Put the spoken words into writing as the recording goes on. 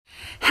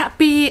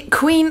Happy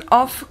Queen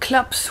of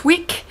Clubs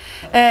week.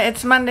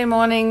 It's Monday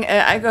morning.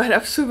 I got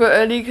up super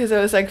early because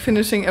I was like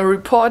finishing a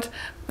report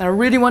I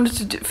really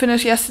wanted to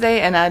finish yesterday,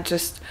 and I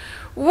just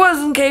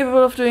wasn't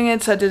capable of doing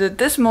it, so I did it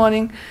this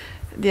morning.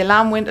 The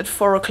alarm went at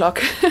 4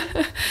 o'clock.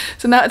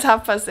 So now it's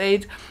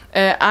 8:30.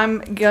 I'm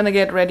gonna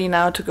get ready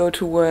now to go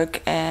to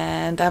work,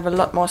 and I have a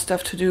lot more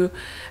stuff to do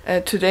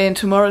today and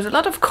tomorrow. There's a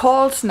lot of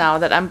calls now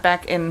that I'm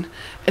back in.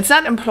 It's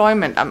not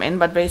employment I'm in,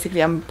 but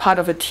basically I'm part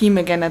of a team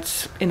again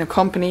that's in a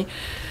company.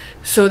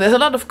 So there's a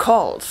lot of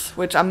calls,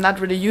 which I'm not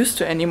really used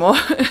to anymore.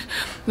 A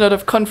lot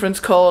of conference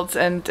calls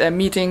and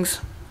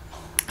meetings.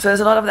 So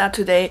there's a lot of that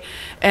today,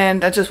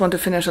 and I just want to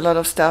finish a lot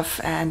of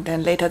stuff, and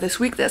then later this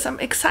week there's some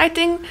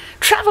exciting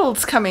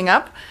travels coming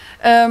up.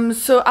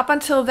 So up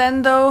until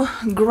then though,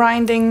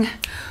 grinding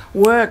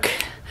work.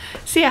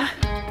 See ya!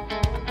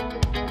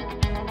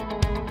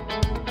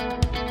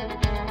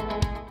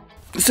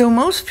 So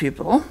most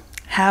people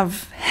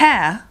have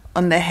hair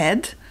on their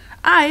head.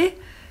 I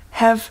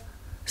have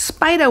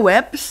spider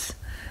webs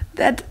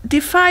that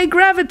defy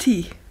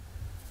gravity.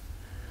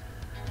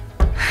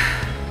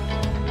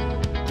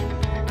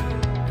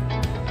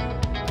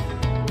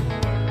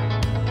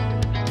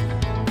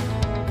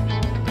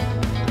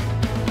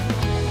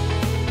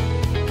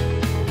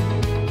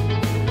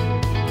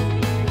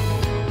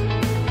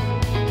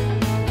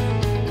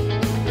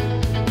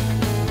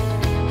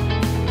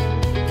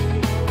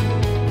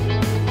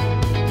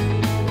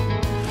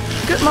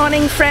 Good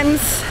morning,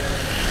 friends.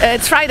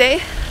 It's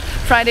Friday.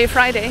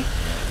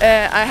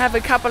 I have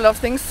a couple of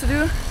things to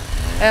do,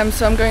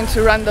 so I'm going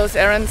to run those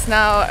errands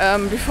now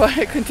before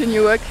I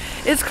continue work.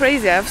 It's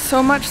crazy. I have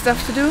so much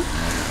stuff to do,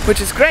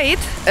 which is great.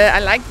 I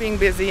like being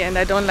busy and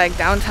I don't like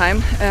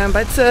downtime,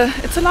 but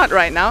it's a lot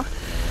right now.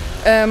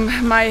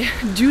 My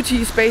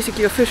duties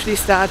basically officially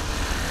start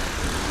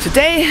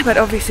today, but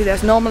obviously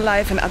there's normal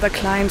life and other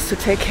clients to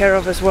take care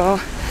of as well.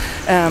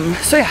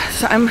 So yeah,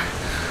 so I'm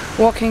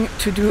walking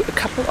to do a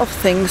couple of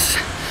things,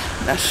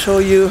 and I'll show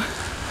you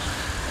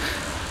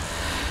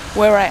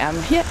where I am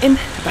here in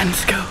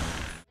Bansko.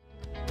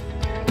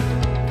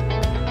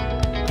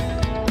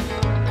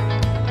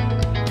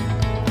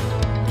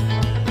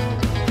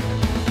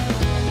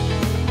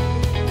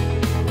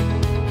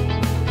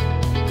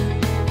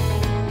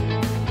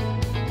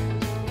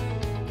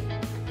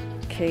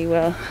 Okay,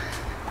 well,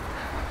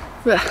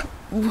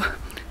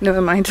 never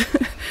mind.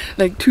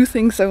 Like 2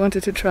 things I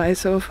wanted to try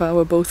so far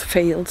were both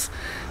fails.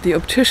 The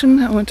optician,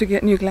 I want to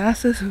get new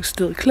glasses, who's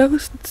still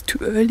closed, it's too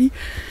early.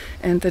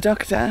 And the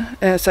doctor,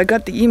 so I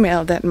got the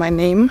email that my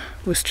name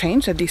was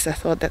changed, at least I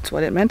thought that's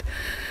what it meant.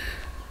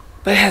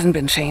 But it hasn't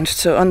been changed,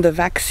 so on the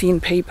vaccine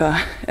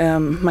paper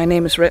my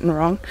name is written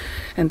wrong,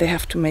 and they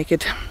have to make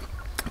it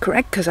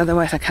correct, because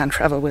otherwise I can't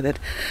travel with it.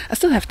 I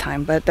still have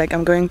time, but like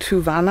I'm going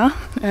to Varna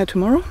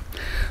tomorrow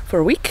for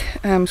a week,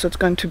 so it's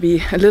going to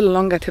be a little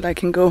longer till I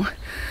can go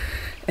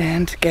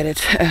and get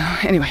it.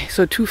 Anyway,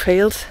 so 2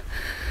 fails.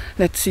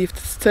 Let's see if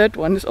the third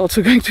one is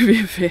also going to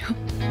be a fail.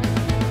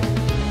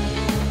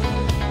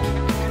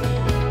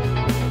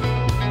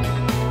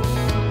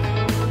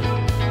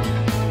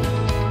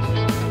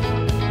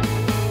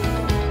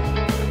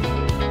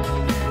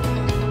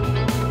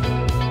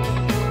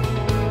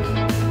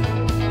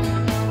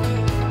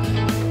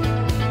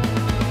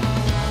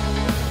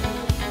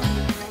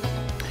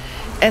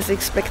 As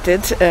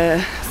expected,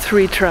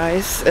 3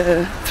 tries,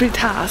 3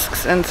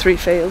 tasks and 3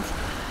 fails.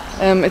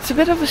 It's a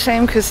bit of a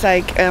shame because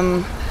like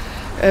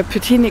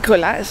Petit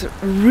Nicolas is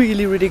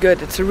really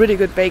good. It's a really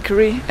good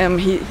bakery.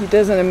 He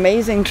does an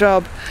amazing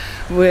job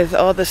with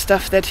all the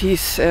stuff that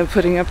he's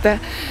putting up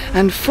there.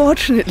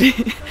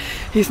 Unfortunately,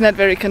 he's not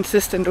very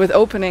consistent with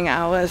opening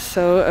hours,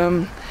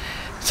 so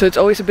it's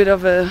always a bit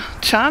of a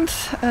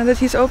chance that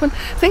he's open.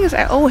 Thing is,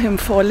 I owe him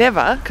for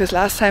lever because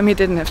last time he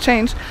didn't have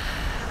change.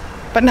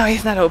 But now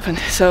he's not open,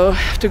 so I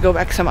have to go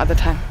back some other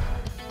time.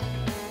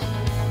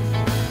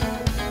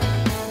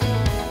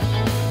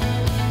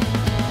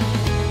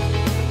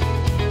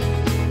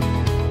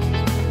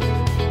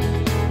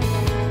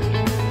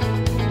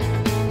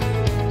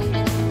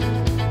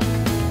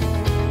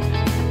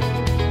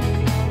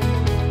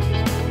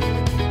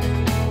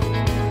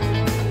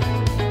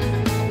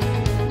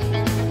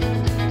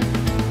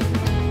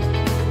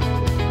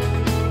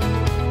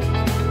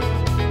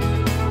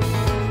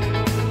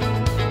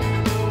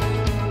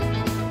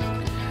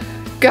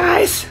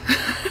 Guys,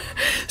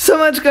 so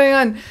much going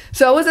on.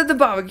 So I was at the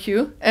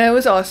barbecue and it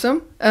was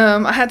awesome.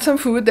 I had some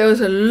food. There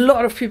was a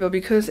lot of people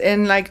because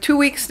in like 2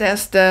 weeks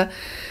there's the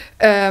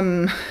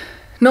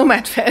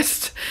Nomad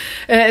Fest.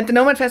 At the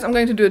Nomad Fest I'm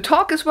going to do a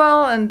talk as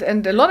well, and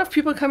a lot of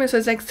people coming. So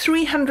it's like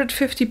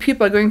 350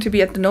 people are going to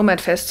be at the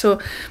Nomad Fest. So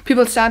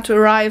people start to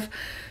arrive.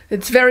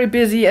 It's very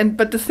busy,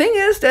 but the thing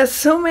is, there's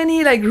so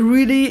many like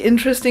really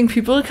interesting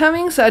people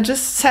coming. So I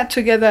just sat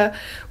together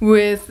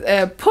with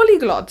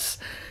polyglots.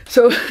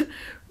 So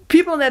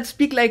people that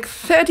speak like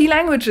 30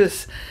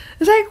 languages.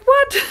 It's like,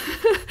 what?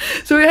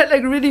 So we had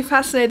like really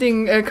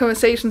fascinating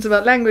conversations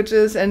about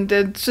languages, and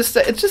it's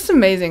just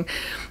amazing.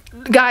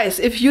 guys,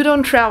 if you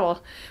don't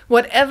travel,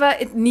 whatever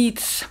it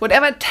needs,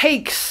 whatever it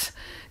takes,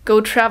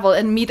 go travel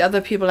and meet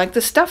other people. Like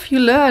the stuff you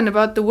learn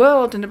about the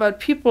world and about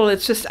people,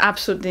 it's just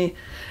absolutely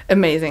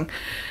amazing.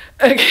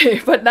 Okay,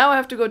 but now I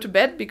have to go to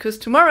bed because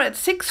tomorrow at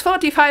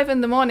 6:45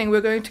 in the morning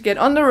we're going to get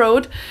on the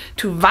road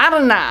to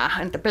Varna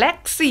and the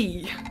Black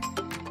Sea.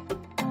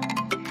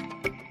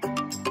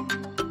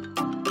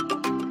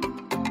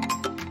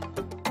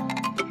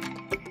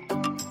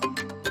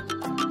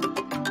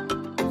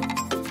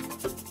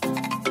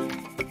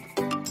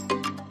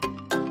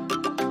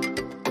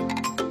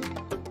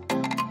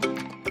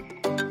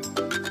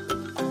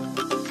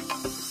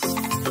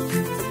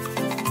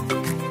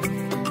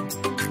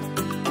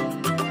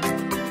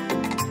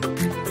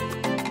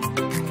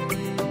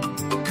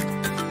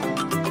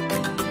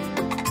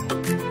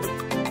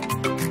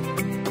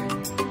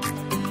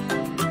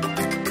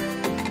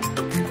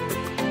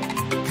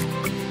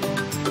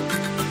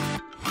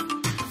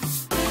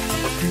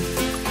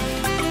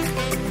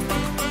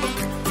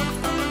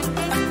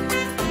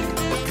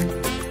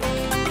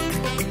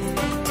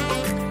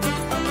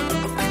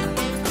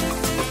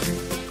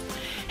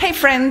 Hey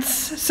friends,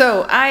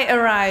 so I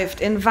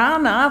arrived in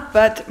Varna,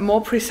 but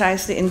more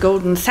precisely in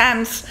Golden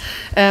Sands.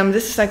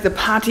 This is like the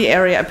party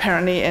area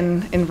apparently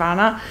in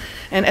Varna,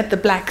 and at the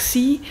Black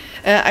Sea.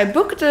 I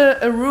booked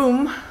a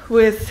room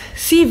with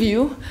sea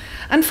view.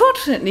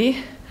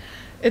 Unfortunately,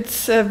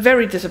 it's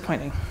very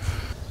disappointing.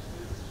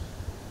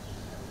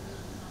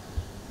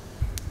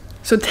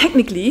 So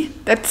technically,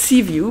 that's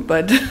sea view,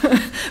 but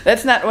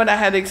that's not what I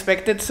had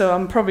expected, so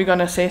I'm probably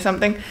gonna say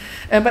something.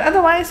 But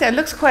otherwise, yeah, it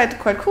looks quite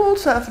cool.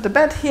 So I have the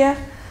bed here,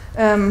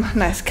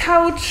 nice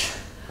couch,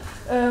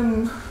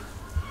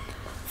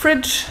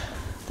 fridge,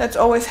 that's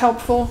always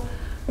helpful,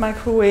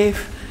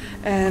 microwave,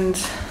 and,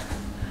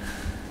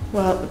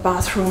 well, the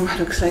bathroom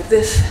looks like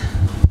this.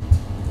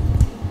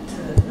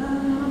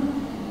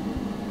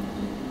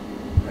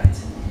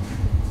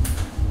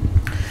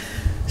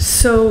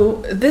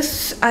 So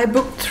this I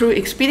booked through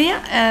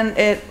Expedia, and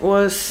it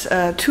was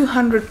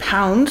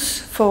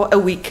 £200 for a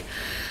week.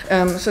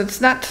 So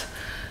it's not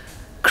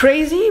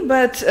crazy,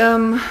 but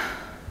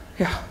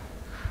yeah,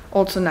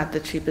 also not the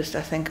cheapest,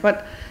 I think.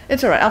 But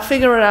it's alright. I'll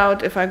figure it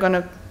out if I'm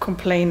gonna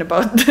complain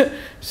about the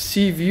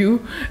sea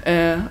view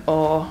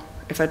or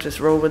if I just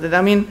roll with it.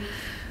 I mean,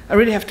 I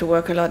really have to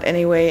work a lot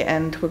anyway,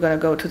 and we're gonna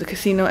go to the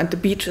casino, and the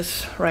beach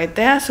is right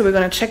there. So we're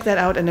gonna check that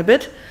out in a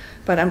bit.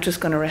 But I'm just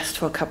gonna rest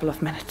for a couple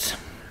of minutes.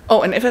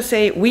 Oh, and if I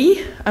say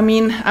we, I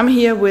mean I'm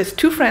here with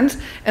 2 friends,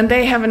 and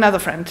they have another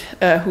friend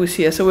who's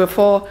here. So we're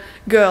 4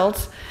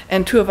 girls,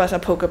 and 2 of us are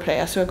poker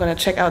players. So we're going to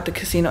check out the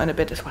casino in a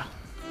bit as well.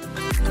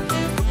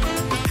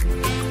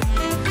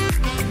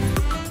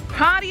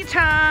 Party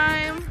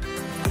time!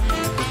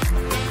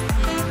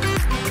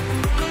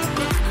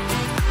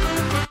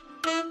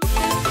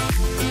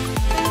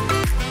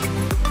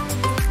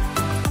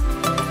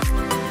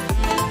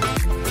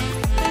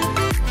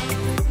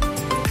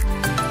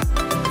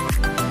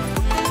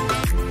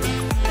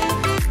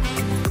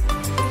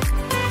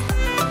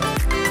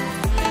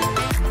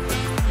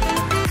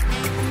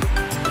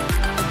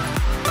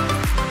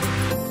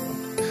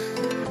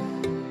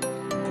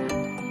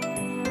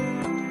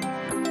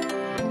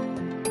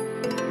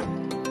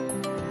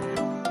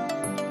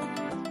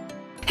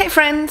 Hey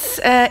friends,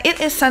 it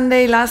is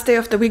Sunday, last day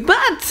of the week,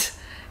 but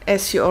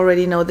as you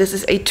already know, this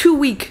is a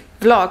 2-week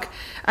vlog.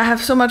 I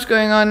have so much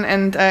going on,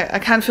 and I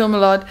can't film a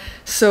lot,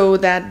 so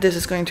that this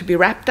is going to be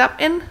wrapped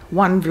up in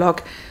one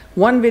vlog,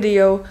 one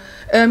video.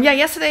 Yeah,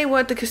 yesterday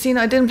we're at the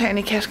casino. I didn't play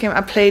any cash game.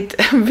 I played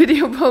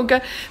video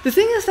poker. The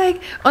thing is,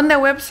 like, on their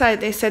website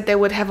they said they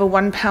would have a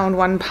 £1,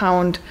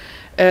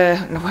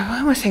 no, why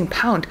am I saying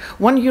pound?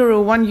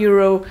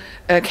 €1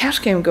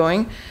 cash game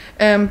going.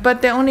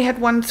 But they only had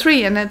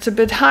 1.3, and that's a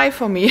bit high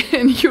for me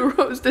in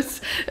euros.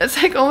 That's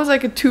like almost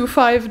like a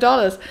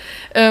 $5.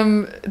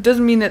 It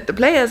doesn't mean that the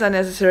players are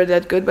necessarily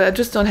that good, but I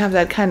just don't have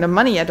that kind of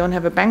money. I don't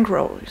have a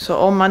bankroll, so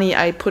all money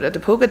I put at the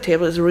poker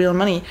table is real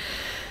money.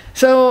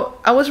 So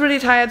I was really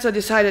tired, so I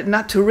decided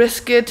not to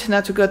risk it,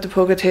 not to go at the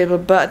poker table,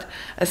 but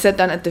I sat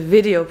down at the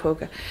video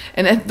poker.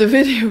 And at the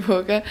video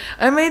poker,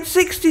 I made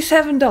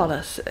 $67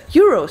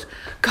 euros.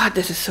 God,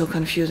 this is so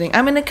confusing.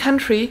 I'm in a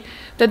country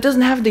that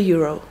doesn't have the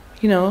euro.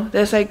 You know,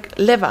 there's like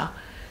leva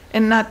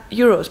and not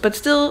euros, but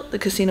still the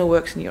casino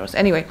works in euros.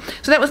 Anyway,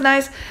 so that was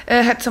nice.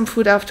 Had some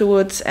food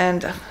afterwards,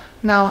 and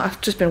now I've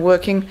just been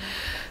working.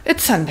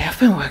 It's Sunday, I've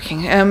been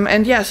working.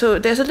 And yeah, so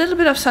there's a little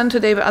bit of sun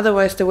today, but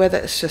otherwise the weather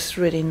is just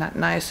really not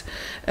nice.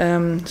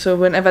 So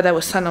whenever there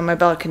was sun on my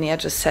balcony, I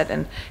just sat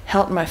and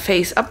held my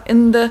face up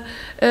in the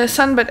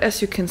sun, but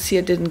as you can see,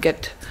 I didn't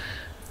get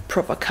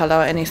proper color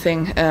or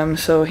anything.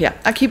 So yeah,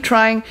 I keep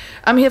trying.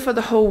 I'm here for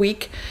the whole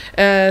week,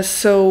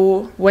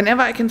 so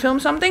whenever I can film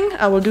something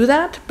I will do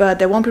that, but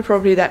there won't be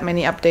probably that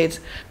many updates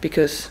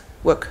because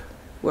work.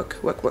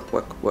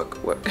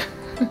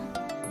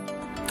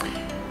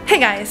 Hey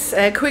guys,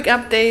 a quick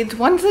update.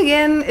 Once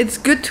again, it's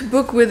good to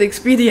book with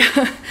Expedia.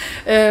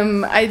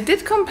 I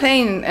did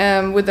complain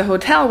with the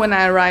hotel when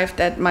I arrived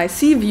that my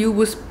sea view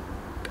was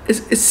a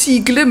sea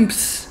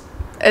glimpse.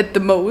 at the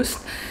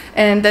most,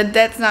 and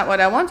that's not what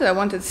I wanted. I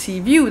wanted sea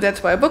view.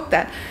 That's why I booked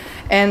that.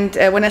 And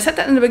when I said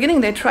that in the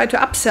beginning, they tried to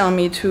upsell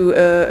me to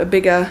a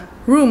bigger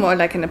room, or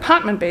like an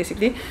apartment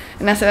basically.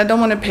 And I said, I don't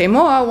want to pay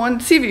more, I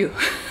want sea view.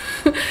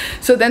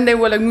 So then they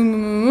were like,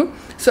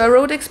 So I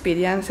wrote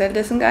Expedia and said,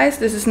 listen guys,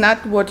 this is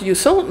not what you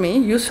sold me.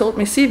 You sold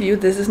me sea view,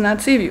 this is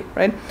not sea view,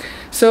 right?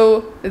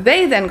 So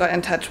they then got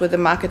in touch with the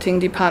marketing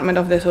department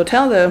of this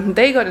hotel.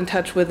 They got in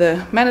touch with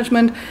the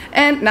management,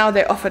 and now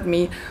they offered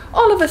me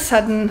all of a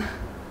sudden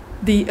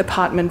the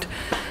apartment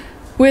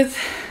with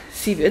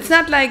sea view. It's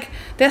not like,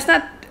 there's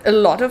not a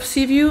lot of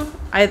sea view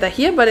either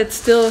here, but it's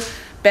still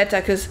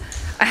better because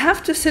I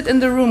have to sit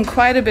in the room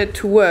quite a bit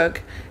to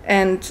work,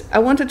 and I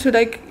wanted to,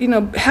 like, you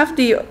know, have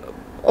the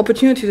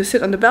opportunity to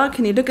sit on the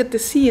balcony, look at the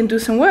sea and do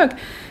some work.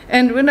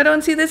 And when I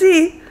don't see the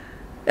sea,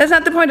 that's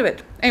not the point of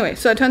it. Anyway,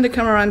 so I turn the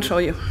camera around and show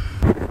you.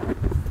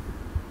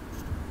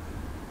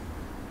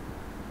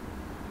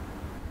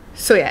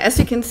 So yeah, as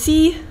you can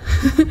see,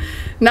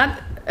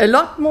 not a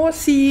lot more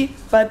sea,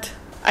 but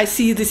I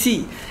see the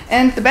sea.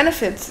 And the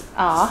benefits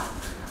are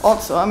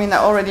also, I mean, I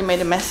already made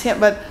a mess here,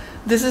 but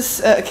this is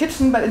a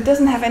kitchen, but it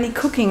doesn't have any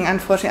cooking,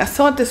 unfortunately. I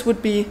thought this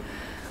would be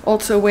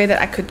also a way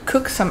that I could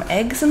cook some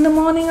eggs in the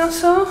morning or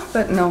so,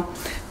 but no.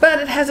 But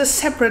it has a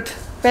separate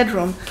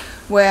bedroom,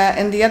 where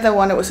in the other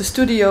one it was a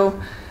studio.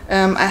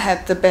 I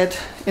had the bed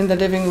in the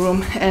living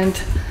room, and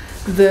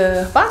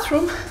the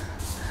bathroom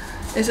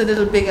is a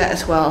little bigger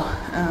as well.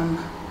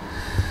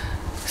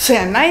 So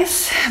yeah,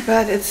 nice,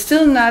 but it's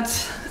still not,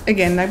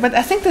 again, like, but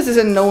I think this is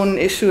a known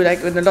issue,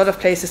 like with a lot of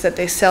places, that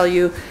they sell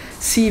you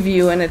sea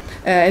view, and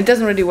it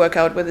doesn't really work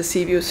out with the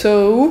sea view.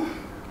 So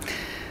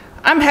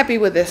I'm happy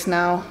with this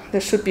now.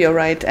 This should be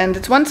alright. And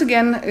it's once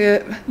again,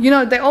 you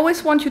know, they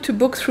always want you to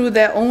book through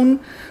their own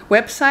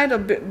website or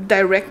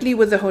directly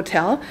with the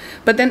hotel.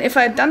 But then if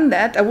I had done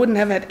that, I wouldn't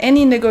have had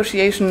any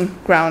negotiation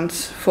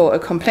grounds for a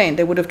complaint.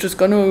 They would have just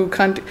gone, oh,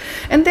 can't.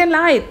 And they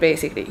lied,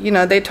 basically. You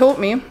know, they told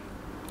me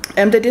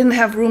they didn't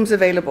have rooms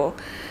available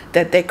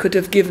that they could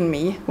have given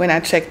me when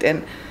I checked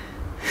in.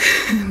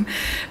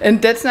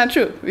 And that's not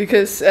true,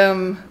 because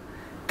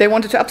they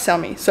wanted to upsell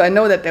me. So I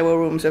know that there were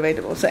rooms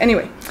available. So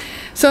anyway,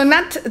 so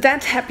not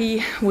that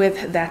happy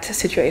with that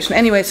situation.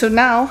 Anyway, so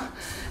now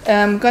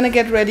I'm gonna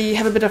get ready,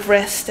 have a bit of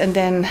rest, and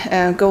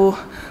then go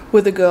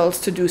with the girls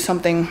to do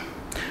something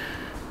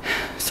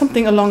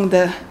along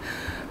the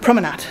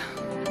promenade.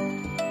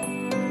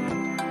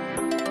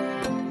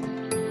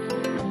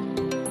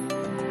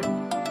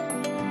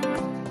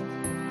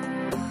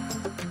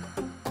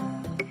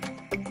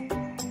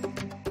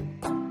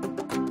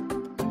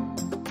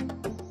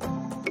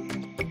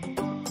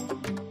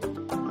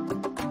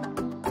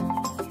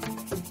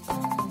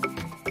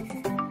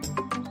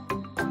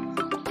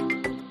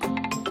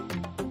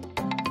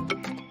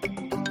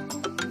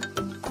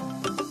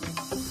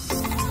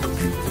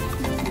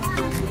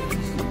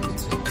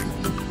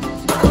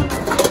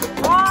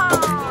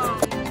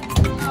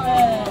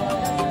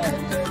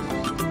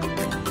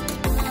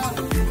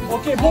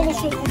 Okay, bubble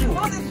shot for you.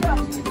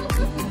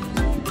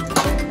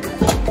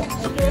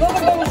 Okay,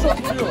 another bubble shot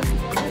for you.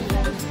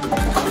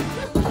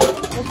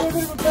 Okay,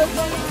 very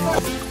good.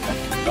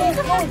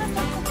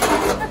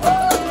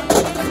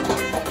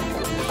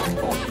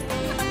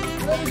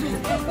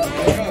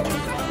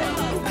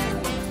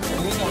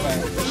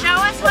 Show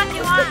us what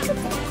you want.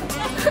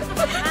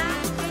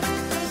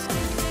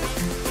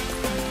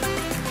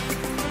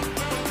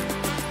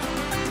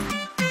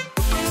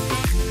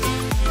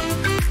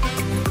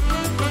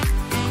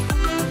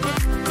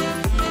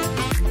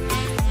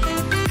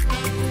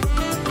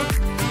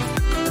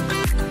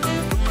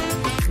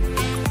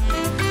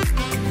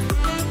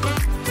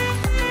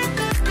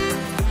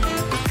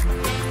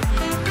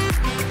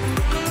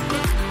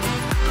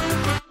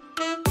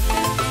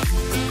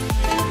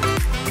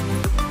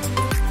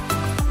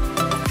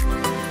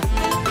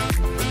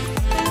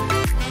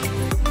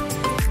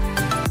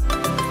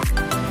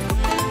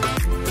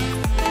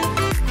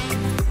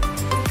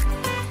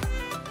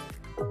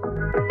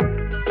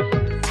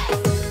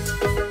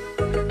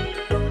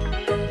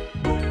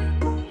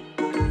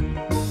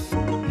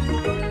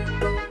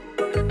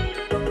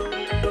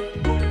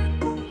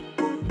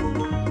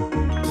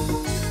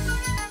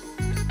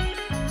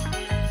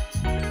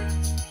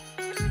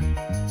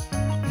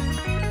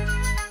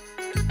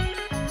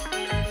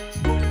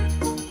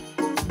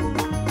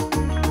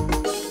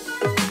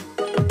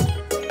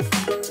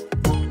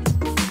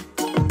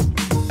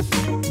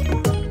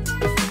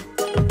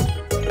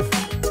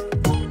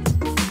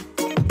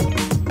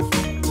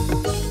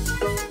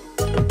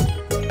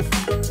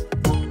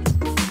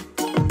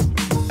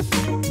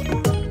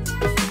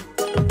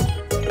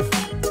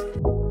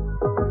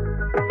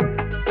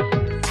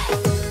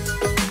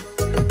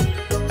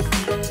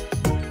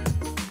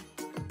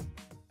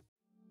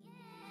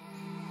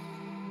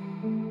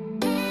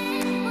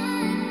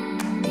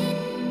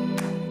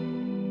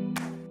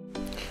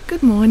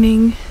 Good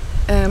morning.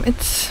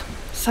 It's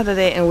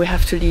Saturday and we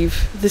have to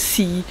leave the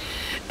sea.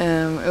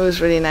 It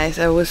was really nice.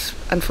 I was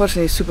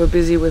unfortunately super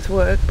busy with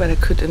work, but I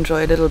could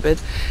enjoy a little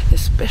bit,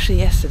 especially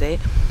yesterday.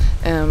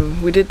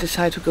 we did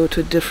decide to go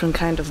to a different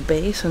kind of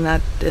bay, so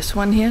not this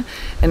one here.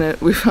 And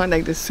we found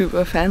like this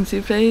super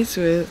fancy place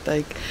with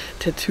like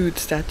tattooed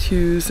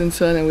statues and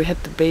so on, and we had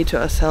the bay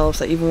to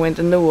ourselves. I even went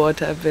in the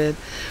water a bit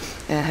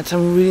and had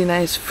some really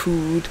nice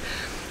food.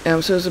 So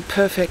it was a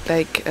perfect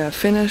like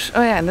finish.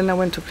 Oh yeah, and then I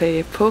went to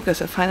play poker,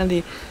 so I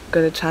finally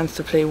got a chance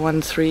to play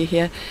 1-3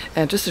 here.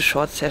 Just a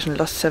short session,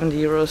 lost 70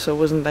 euros, so it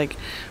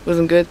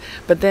wasn't good.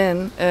 But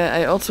then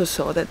I also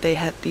saw that they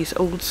had these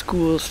old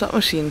school slot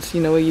machines,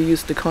 you know, where you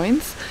use the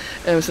coins.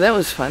 So that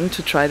was fun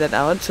to try that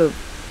out. So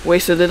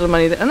wasted a little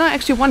money there. Oh, no, I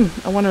actually won.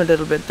 I won a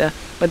little bit there,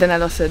 but then I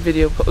lost that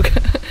video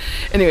poker.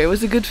 Anyway, it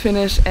was a good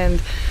finish, and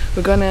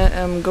we're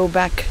gonna go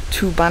back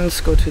to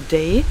Bansko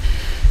today.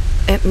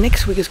 And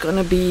next week is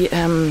gonna be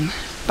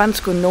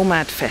Bansko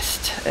Nomad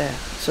Fest.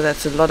 So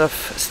that's a lot of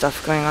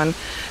stuff going on.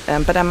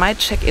 But I might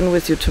check in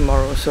with you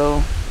tomorrow.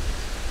 So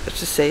let's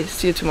just say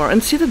see you tomorrow,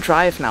 and see the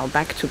drive now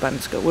back to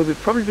Bansko will be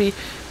probably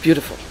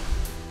beautiful.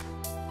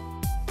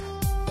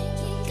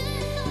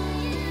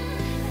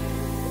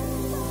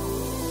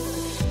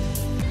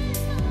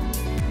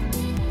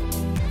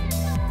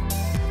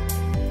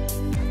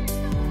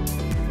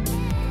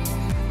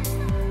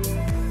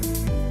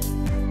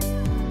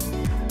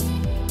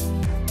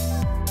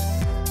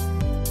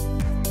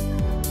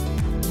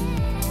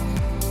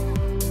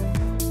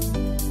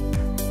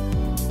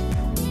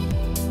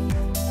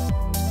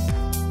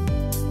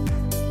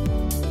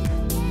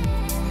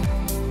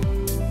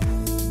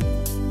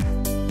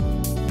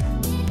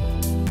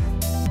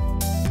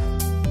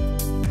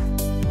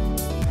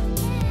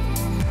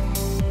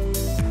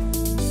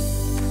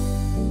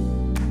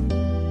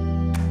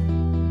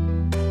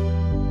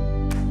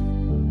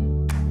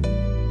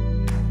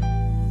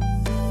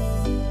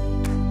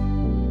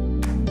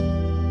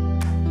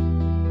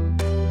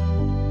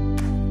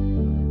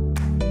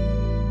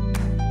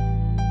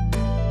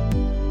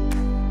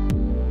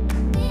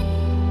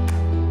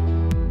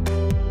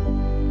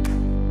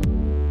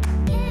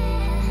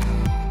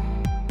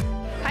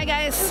 Hi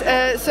guys,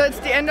 so it's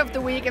the end of the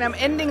week and I'm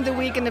ending the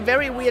week in a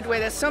very weird way.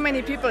 There's so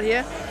many people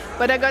here,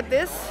 but I got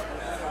this.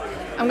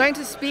 I'm going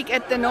to speak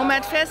at the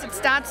Nomad Fest. It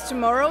starts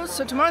tomorrow,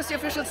 so tomorrow's the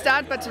official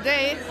start, but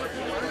today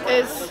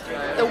is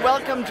the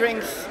welcome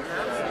drinks.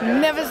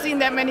 Never seen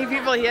that many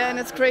people here and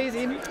it's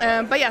crazy.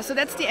 But yeah, so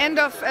that's the end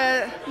of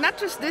not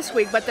just this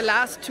week, but the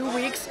last 2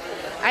 weeks.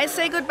 I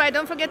say goodbye.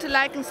 Don't forget to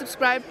like and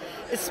subscribe,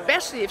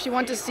 especially if you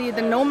want to see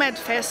the Nomad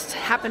Fest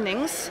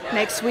happenings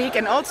next week,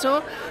 and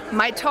also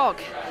my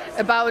talk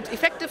about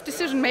effective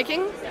decision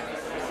making,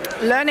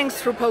 learnings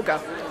through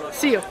poker.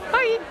 See you.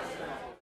 Bye.